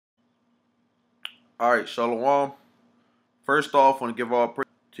All right, Shalom. First off, I want to give all praise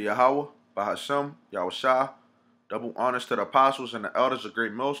to Yahweh, Bahashem, Yahushua. Double honors to the apostles and the elders of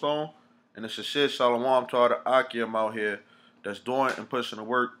Great Millstone. And it's a shit Shalom to all the Akim out here that's doing and pushing the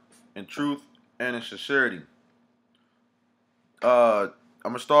work in truth and in sincerity. I'm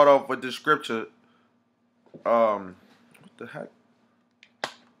going to start off with this scripture. What the heck?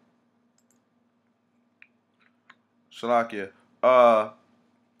 Salakia.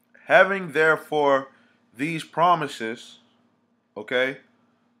 Having therefore these promises, okay,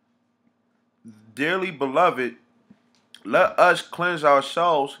 dearly beloved, let us cleanse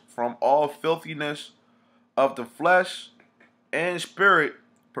ourselves from all filthiness of the flesh and spirit,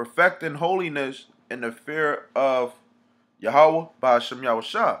 perfecting holiness in the fear of Yahweh by Hashem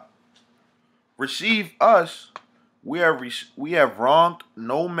Yahushua. Receive us, we have wronged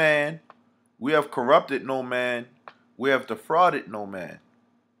no man, we have corrupted no man, we have defrauded no man.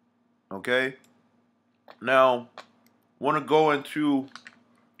 Okay? Now, I want to go into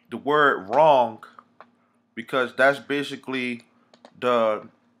the word wrong because that's basically the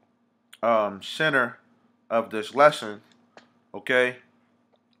center of this lesson. Okay?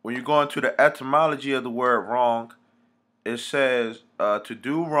 When you go into the etymology of the word wrong, it says to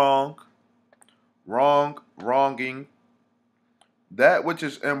do wrong, wronging, that which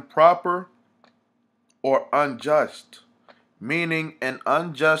is improper or unjust, meaning an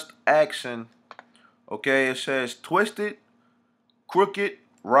unjust action. Okay, it says twisted, crooked,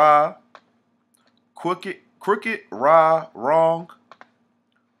 wrong,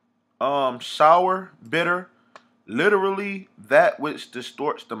 sour, bitter, literally that which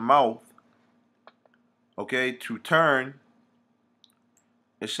distorts the mouth. Okay, to turn.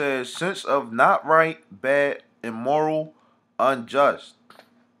 It says sense of not right, bad, immoral, unjust.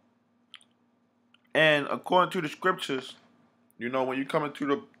 And according to the scriptures, you know, when you come into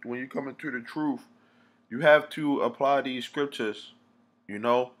the truth, you have to apply these scriptures, you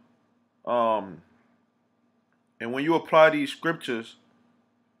know. And when you apply these scriptures,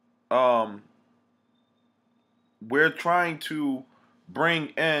 we're trying to bring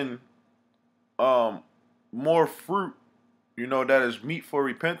in more fruit, you know, that is meet for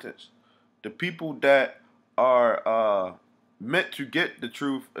repentance. The people that are meant to get the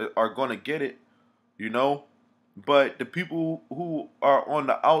truth are going to get it, you know. But the people who are on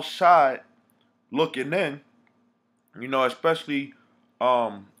the outside looking in, you know, especially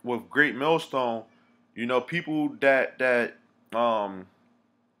with Great Millstone, you know, people that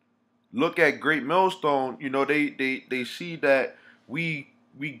look at Great Millstone, you know, they see that we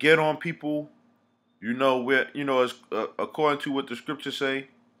get on people, you know, as according to what the scriptures say,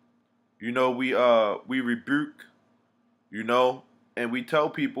 you know, we rebuke, you know, and we tell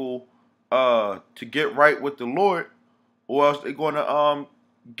people to get right with the Lord, or else they're gonna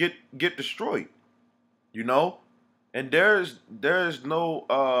get destroyed, you know. And there's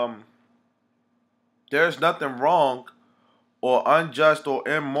nothing wrong or unjust or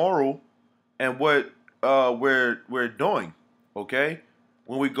immoral in what we're doing, okay?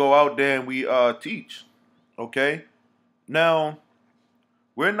 When we go out there and we teach, okay? Now,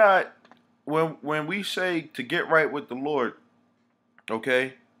 we're not, when we say to get right with the Lord,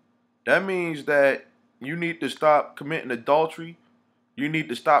 okay, that means that you need to stop committing adultery, you need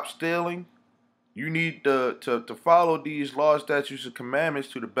to stop stealing, you need to follow these laws, statutes, and commandments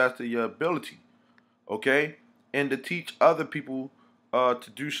to the best of your ability, okay? And to teach other people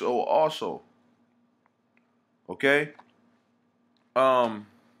to do so also, okay?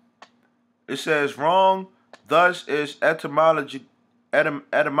 It says wrong, thus is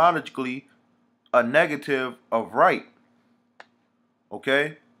etymologically a negative of right,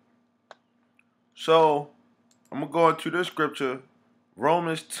 okay? So, I'm going to go into this scripture,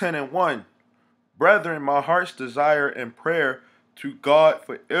 Romans 10:1. Brethren, my heart's desire and prayer to God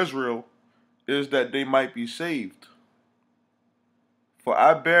for Israel is that they might be saved. For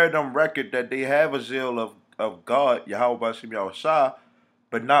I bear them record that they have a zeal of God, Yahweh Bashem Yahushua,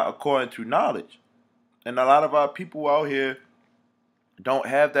 but not according to knowledge. And a lot of our people out here don't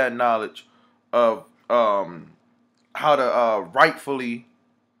have that knowledge of how to rightfully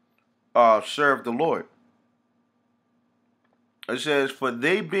serve the Lord. It says, for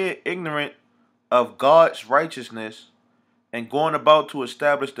they being ignorant of God's righteousness and going about to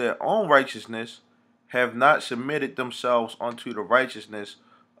establish their own righteousness, have not submitted themselves unto the righteousness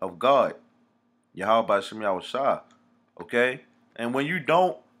of God, Yahweh Bashem Yahushua. Okay? And when you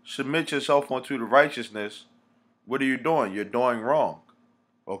don't submit yourself unto the righteousness, what are you doing? You're doing wrong.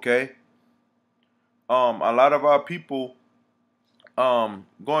 Okay? A lot of our people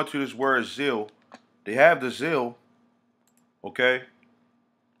going to this word zeal, they have the zeal, okay?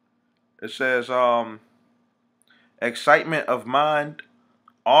 It says excitement of mind,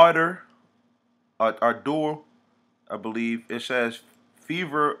 ardor, ardor, I believe. It says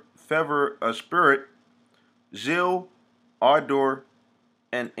fever of spirit, zeal, ardor,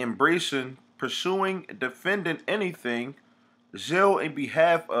 and embracing, pursuing, defending anything, zeal in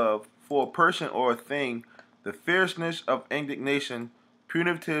behalf of, for a person or a thing, the fierceness of indignation,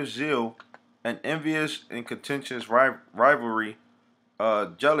 punitive zeal, and envious and contentious rivalry,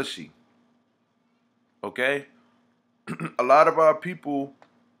 jealousy. Okay, a lot of our people,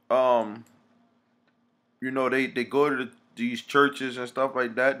 um, they go to these churches and stuff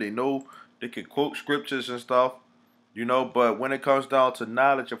like that. They know they can quote scriptures and stuff, but when it comes down to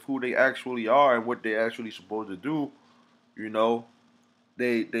knowledge of who they actually are and what they're actually supposed to do, you know,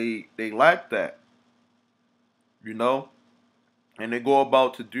 they lack that, you know, and they go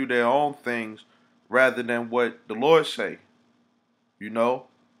about to do their own things rather than what the Lord say, you know.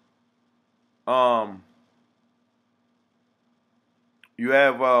 Um, you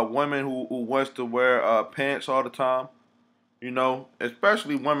have women who wants to wear pants all the time,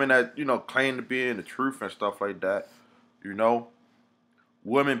 especially women that claim to be in the truth and stuff like that, you know.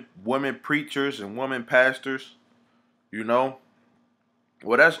 Women preachers and women pastors, you know.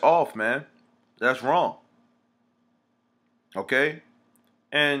 Well, that's off, man. That's wrong. Okay?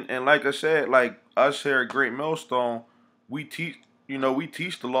 And like I said, like us here at Great Millstone, we teach, we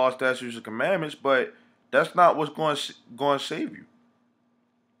teach the law, statutes, and commandments, but that's not what's going to save you.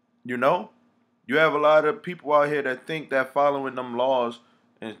 You know, you have a lot of people out here that think that following them laws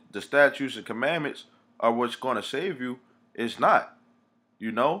and the statutes and commandments are what's going to save you. It's not.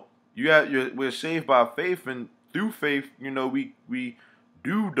 You know, we're saved by faith, and through faith, we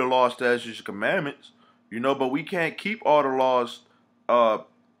do the law, statutes, and commandments. But we can't keep all the laws uh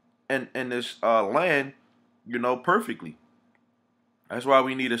in this land, perfectly. That's why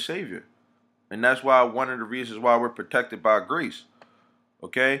we need a savior, and that's why one of the reasons why we're protected by grace.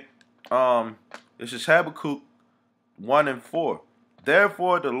 Okay, this is Habakkuk 1:4.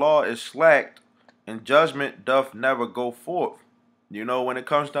 Therefore, the law is slacked, and judgment doth never go forth. When it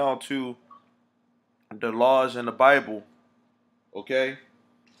comes down to the laws in the Bible, okay,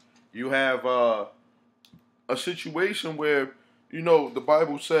 you have a situation where, the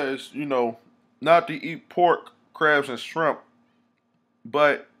Bible says, not to eat pork, crabs, and shrimp,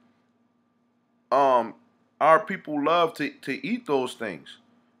 but our people love to eat those things.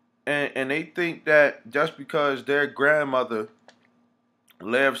 And they think that just because their grandmother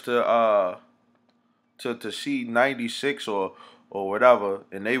lives to see 96 or whatever,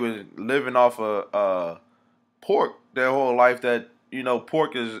 and they was living off of pork their whole life, that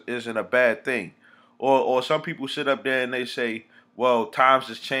pork isn't a bad thing. Or some people sit up there and they say, well, times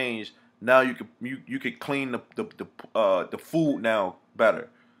has changed, now you could clean the food now better.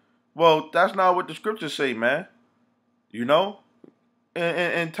 Well, that's not what the scriptures say, man. you know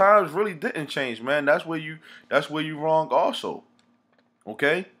and times really didn't change, man. That's where you wrong also.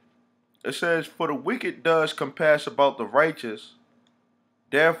 Okay, it says, for the wicked does compass about the righteous,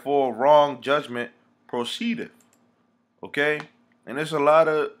 therefore wrong judgment proceedeth. Okay, and it's a lot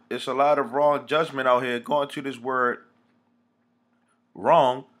of wrong judgment out here. Going to this word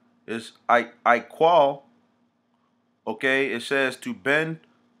wrong is I qual. Okay, it says to bend,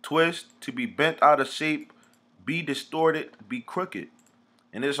 twist, to be bent out of shape, be distorted, be crooked,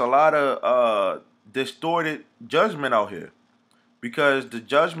 and there's a lot of distorted judgment out here, because the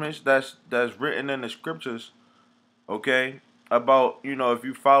judgments that's written in the scriptures, okay, about if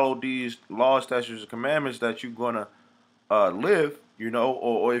you follow these laws, statutes, and commandments, that you're gonna live,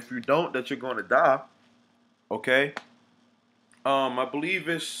 or if you don't, that you're gonna die. Okay, I believe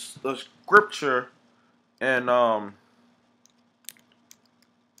it's the scripture, and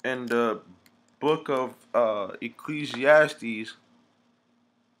in the book of Ecclesiastes,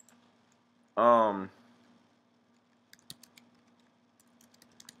 um,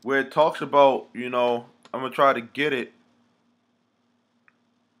 where it talks about, I'm gonna try to get it,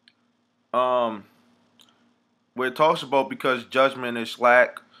 um, where it talks about, because judgment is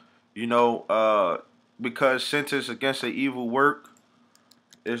slack, because sentence against an evil work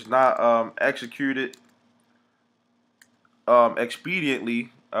is not executed expediently.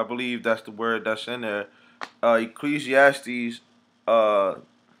 I believe that's the word that's in there. Ecclesiastes uh,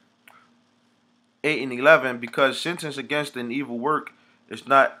 8:11, because sentence against an evil work is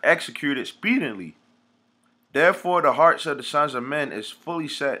not executed speedily. Therefore, the hearts of the sons of men is fully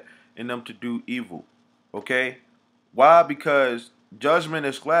set in them to do evil. Okay? Why? Because judgment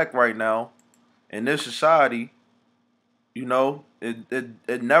is slack right now in this society.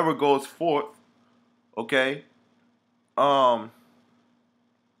 It never goes forth. Okay? Um,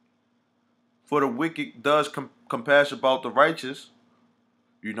 For the wicked does compass about the righteous.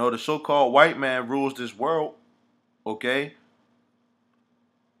 You know, the so-called white man rules this world. Okay,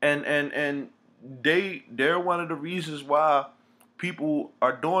 and they're one of the reasons why people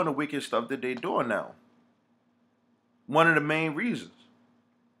are doing the wicked stuff that they're doing now. One of the main reasons.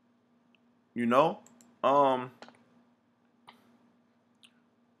 You know, um,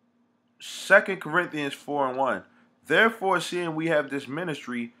 2 Corinthians 4:1. Therefore, seeing we have this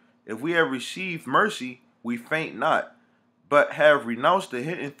ministry, if we have received mercy, we faint not, but have renounced the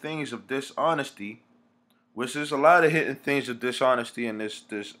hidden things of dishonesty, which is a lot of hidden things of dishonesty in this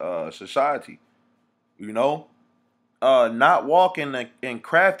society. You know, not walking in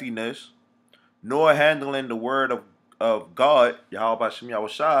craftiness, nor handling the word of God, Yahweh Shem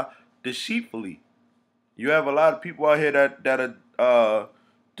Yahushua, deceitfully. You have a lot of people out here that are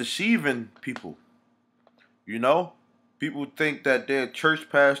deceiving people. You know, people think that their church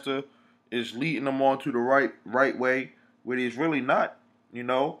pastor is leading them on to the right way, when he's really not. You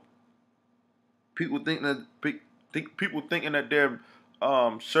know, people think that people thinking that they're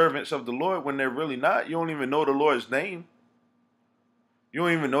servants of the Lord when they're really not. You don't even know the Lord's name. You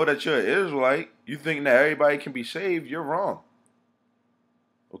don't even know that you're an Israelite. You think that everybody can be saved. You're wrong.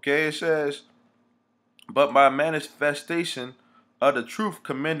 Okay, it says, but by manifestation of the truth,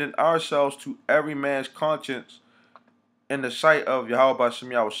 commending ourselves to every man's conscience in the sight of Yahweh Shem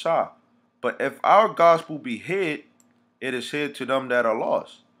Yahushua. But if our gospel be hid, it is hid to them that are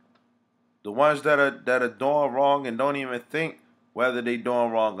lost. The ones that are doing wrong and don't even think whether they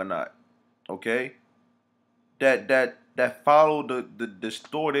doing wrong or not. Okay? That follow the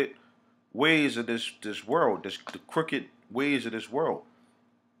distorted ways of this world, the crooked ways of this world.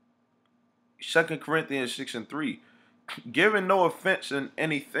 2 Corinthians 6:3. Giving no offense in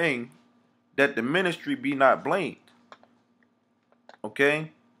anything, that the ministry be not blamed.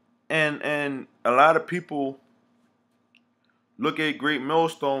 Okay? And a lot of people look at Great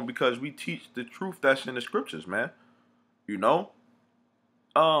Millstone because we teach the truth that's in the scriptures, man. You know?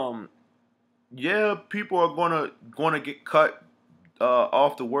 Yeah, people are gonna get cut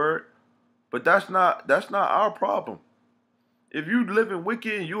off the word, but that's not our problem. If you live in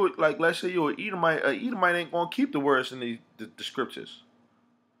wicked and you like, let's say you're an Edomite ain't gonna keep the words in the scriptures.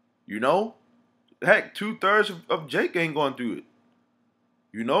 You know? Heck, 2/3 of Jake ain't gonna do it.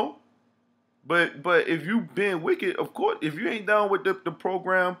 You know? But if you being wicked, of course, if you ain't down with the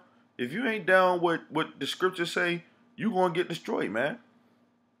program, if you ain't down with what the scriptures say, you gonna get destroyed, man.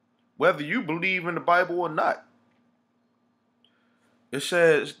 Whether you believe in the Bible or not. It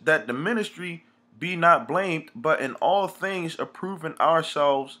says that the ministry be not blamed, but in all things approving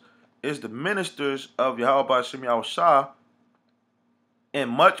ourselves is the ministers of Yahweh Shem Yahushua, in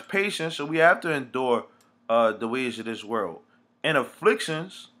much patience, so we have to endure the ways of this world, in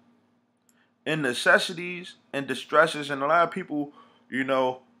afflictions, in necessities, and distresses. And a lot of people, you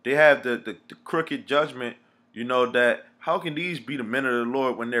know, they have the crooked judgment, you know, that how can these be the men of the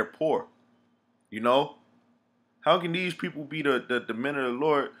Lord when they're poor? You know? How can these people be the men of the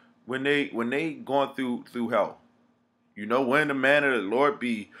Lord when they going through hell? You know, when the man of the Lord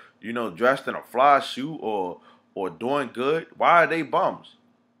be, you know, dressed in a fly suit or doing good, why are they bums?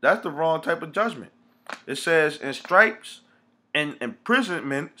 That's the wrong type of judgment. It says in stripes and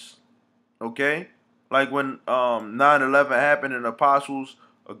imprisonments, okay? Like when 9/11 happened and the apostles,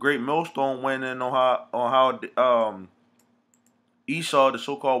 a great millstone went in on how Esau, the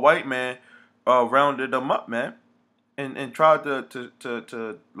so-called white man, rounded them up, man. And tried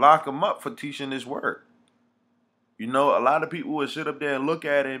to lock them up for teaching his word. You know, a lot of people would sit up there and look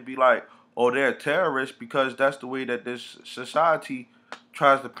at it and be like, oh, they're terrorists, because that's the way that this society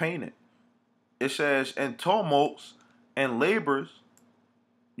tries to paint it. It says, in tumults and labors,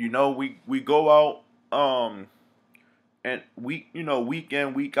 you know, we go out and week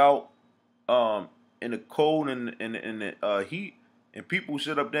in, week out in the cold and in the heat, and people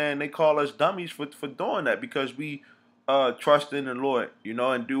sit up there and they call us dummies for doing that, because we trust in the Lord, you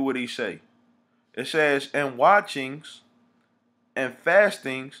know, and do what he say. It says, and watchings and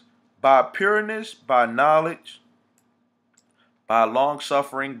fastings, by pureness, by knowledge, by long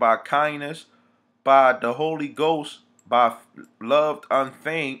suffering, by kindness, by the Holy Ghost, by love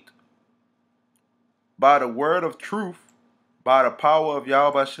unfeigned, by the word of truth, by the power of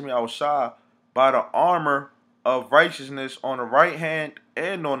Yahweh Shem Yahushua, by the armor of righteousness on the right hand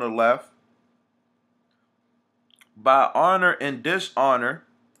and on the left, by honor and dishonor,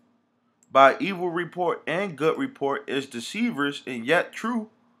 by evil report and good report, is deceivers and yet true.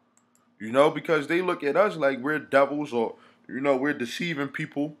 You know, because they look at us like we're devils, or, you know, we're deceiving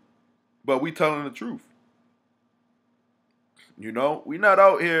people, but we telling the truth. You know, we're not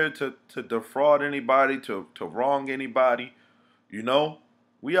out here to defraud anybody, to wrong anybody. You know,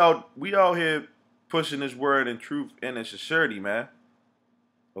 we out here pushing this word in truth and in sincerity, man.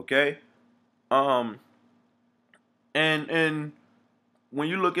 Okay. Um, and when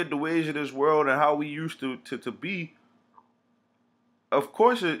you look at the ways of this world and how we used to be, of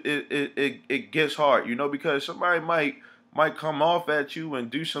course it gets hard, you know, because somebody might come off at you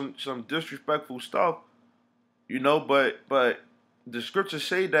and do some disrespectful stuff, you know, but the scriptures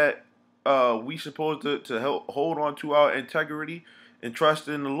say that we supposed to help hold on to our integrity and trust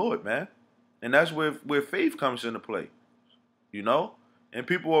in the Lord, man. And that's where faith comes into play, you know? And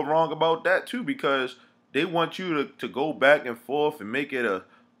people are wrong about that too, because they want you to go back and forth and make it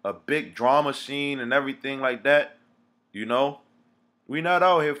a big drama scene and everything like that, you know? We not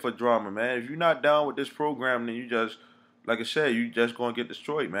out here for drama, man. If you're not down with this program, then you just, like I said, you just gonna get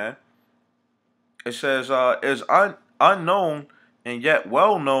destroyed, man. It says, unknown and yet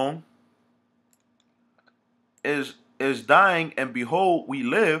well known is dying, and behold, we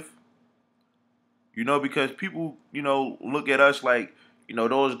live. You know, because people, you know, look at us like, you know,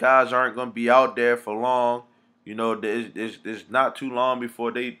 those guys aren't gonna be out there for long. You know, there's not too long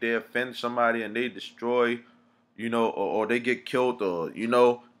before they offend somebody and they destroy, you know, or they get killed, or, you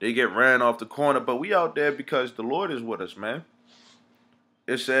know, they get ran off the corner. But we out there because the Lord is with us, man.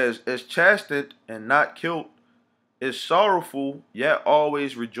 It says, is chastened and not killed, is sorrowful yet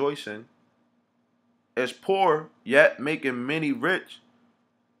always rejoicing, is poor yet making many rich,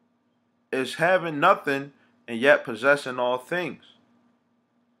 is having nothing and yet possessing all things.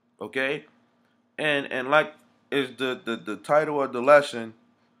 Okay? And like is the title of the lesson,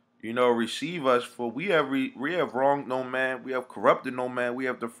 you know, receive us, for we have wronged no man, we have corrupted no man, we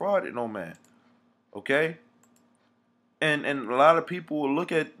have defrauded no man. Okay? And a lot of people will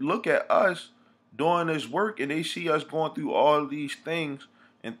look at us doing this work, and they see us going through all these things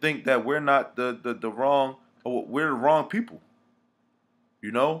and think that we're not the wrong, or we're the wrong people.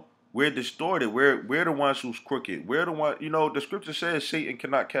 You know? We're distorted. We're the ones who's crooked. We're the one, you know, the scripture says Satan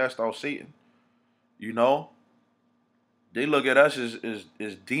cannot cast out Satan. You know? They look at us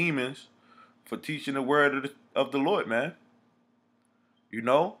as demons for teaching the word of the Lord, man. You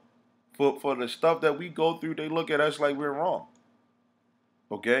know? For the stuff that we go through, they look at us like we're wrong.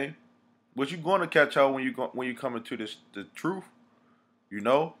 Okay? But you're going to catch out when you come into the truth. You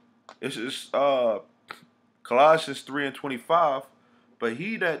know? It's Colossians 3:25. But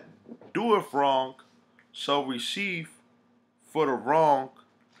he that doeth wrong shall receive for the wrong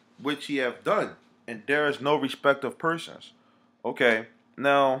which he hath done, and there is no respect of persons. Okay,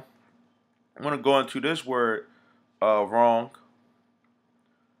 now I'm going to go into this word, wrong.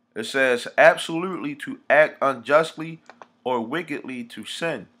 It says, absolutely to act unjustly or wickedly, to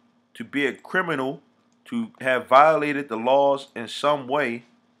sin, to be a criminal, to have violated the laws in some way,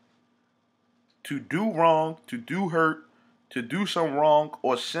 to do wrong, to do hurt, to do some wrong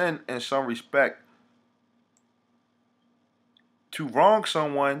or sin in some respect, to wrong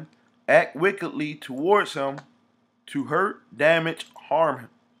someone, act wickedly towards him, to hurt, damage, harm him.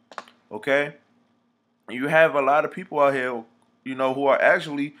 Okay? You have a lot of people out here, you know, who are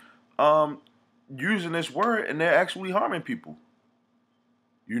actually using this word, and they're actually harming people.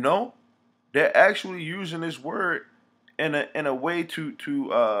 You know? They're actually using this word in a way to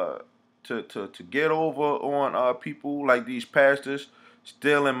get over on people, like these pastors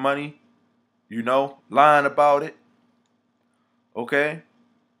stealing money, you know, lying about it. Okay?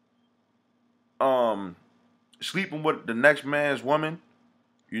 Sleeping with the next man's woman,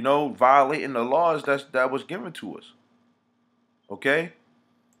 you know, violating the laws that was given to us. Okay?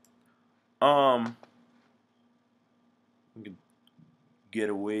 We can get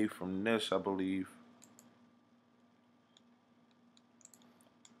away from this, I believe.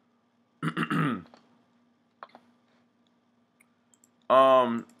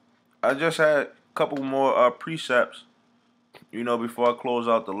 I just had a couple more precepts, you know, before I close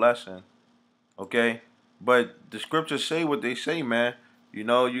out the lesson. Okay? But the scriptures say what they say, man. You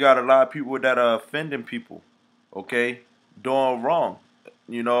know, you got a lot of people that are offending people, okay, doing wrong.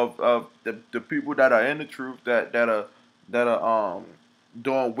 You know, the people that are in the truth that are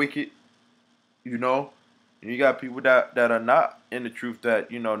doing wicked, you know. And you got people that are not in the truth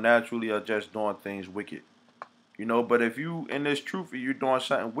that, you know, naturally are just doing things wicked. You know, but if you in this truth and you're doing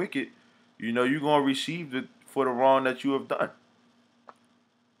something wicked, you know, you're gonna receive it for the wrong that you have done.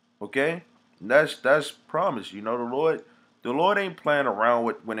 Okay? And that's promise. You know, the Lord ain't playing around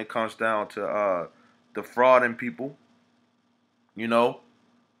with when it comes down to defrauding people, you know,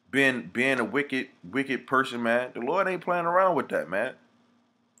 being a wicked person, man. The Lord ain't playing around with that, man.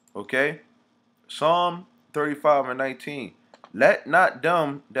 Okay? Psalm 35:19. Let not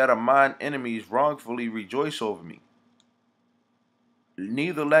them that are mine enemies wrongfully rejoice over me.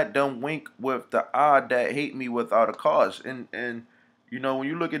 Neither let them wink with the eye that hate me without a cause. And when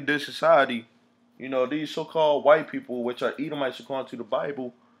you look at this society, these so-called white people, which are Edomites according to the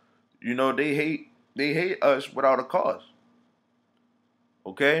Bible, they hate us without a cause.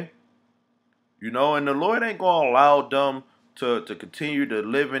 Okay? And the Lord ain't gonna allow them to continue to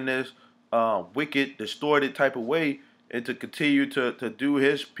live in this wicked, distorted type of way, and to continue to do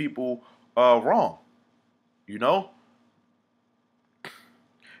his people wrong. You know?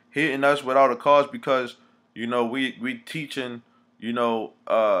 Hitting us without a cause because we teaching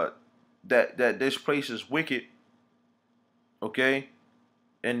that this place is wicked, okay,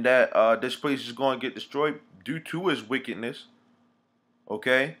 and that this place is going to get destroyed due to its wickedness,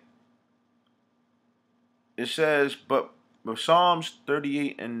 okay. It says, but Psalms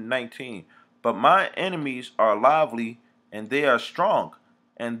 38:19, but my enemies are lively and they are strong,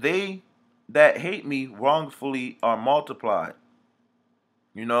 and they that hate me wrongfully are multiplied.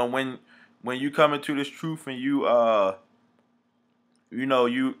 When you come into this truth and you gonna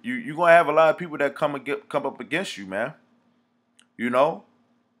have a lot of people that come up against you, man. It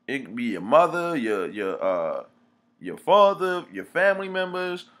can be your mother, your father, your family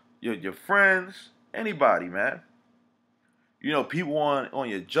members, your friends, anybody, man. People on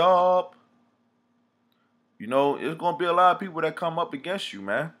your job. It's gonna be a lot of people that come up against you,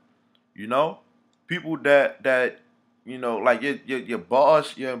 man. People that like your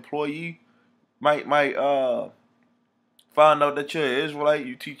boss, your employee might find out that you're an Israelite,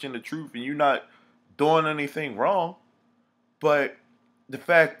 you teaching the truth, and you're not doing anything wrong. But the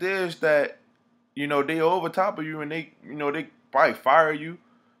fact is that they over top of you, and they probably fire you.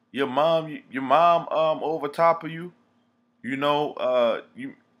 Your mom over top of you.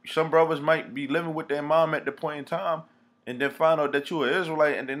 Some brothers might be living with their mom at the point in time, and then find out that you're an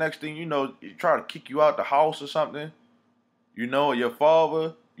Israelite, and the next thing you know, you try to kick you out the house or something. Or your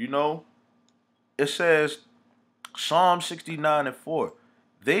father. It says Psalm 69:4.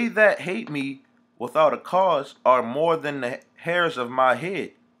 They that hate me without a cause are more than the hairs of my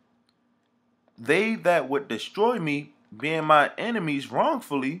head. They that would destroy me, being my enemies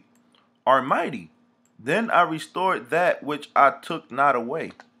wrongfully, are mighty. Then I restored that which I took not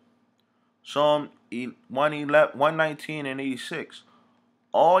away. Psalm 119:86.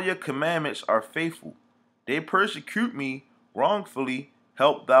 All your commandments are faithful. They persecute me wrongfully,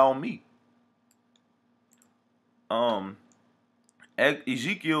 help thou me.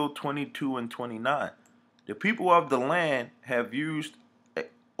 Ezekiel 22:29. The people of the land have used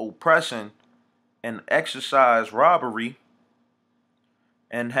oppression and exercised robbery,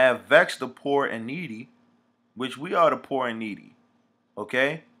 and have vexed the poor and needy, which we are the poor and needy.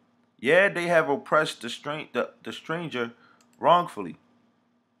 Okay? Yeah, they have oppressed the stranger wrongfully.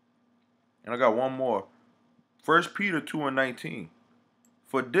 And I got one more. 1 Peter 2:19.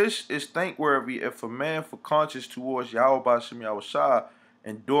 For this is thankworthy if a man for conscience towards Yahweh Bashem Yahushua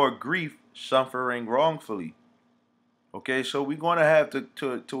endure grief, suffering wrongfully. Okay, so we're going to have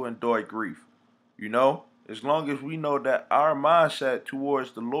to endure grief. As long as we know that our mindset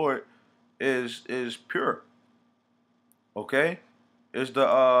towards the Lord is pure. Okay? Is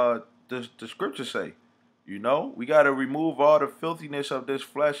the scriptures say. We got to remove all the filthiness of this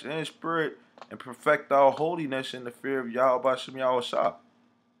flesh and spirit and perfect our holiness in the fear of Yahweh Bashem Yahushua.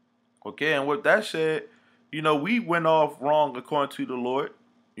 Okay, and with that said, we went off wrong according to the Lord,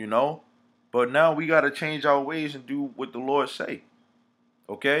 but now we got to change our ways and do what the Lord say.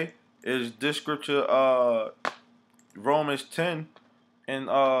 Okay, is this scripture Romans 10 and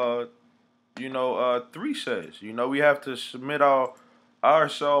 3 says, we have to submit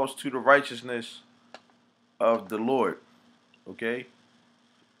ourselves to the righteousness of the Lord, okay,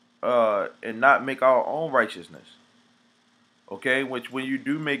 and not make our own righteousness. Okay, which when you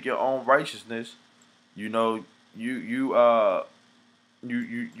do make your own righteousness, you're doing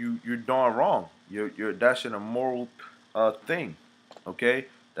wrong. That's an immoral thing. Okay,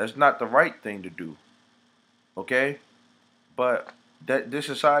 that's not the right thing to do. Okay, but this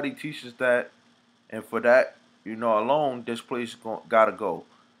society teaches that, and for that, alone, this place gotta go.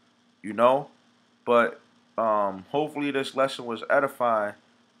 But hopefully this lesson was edifying.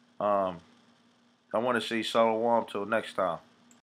 I want to say shalom till next time.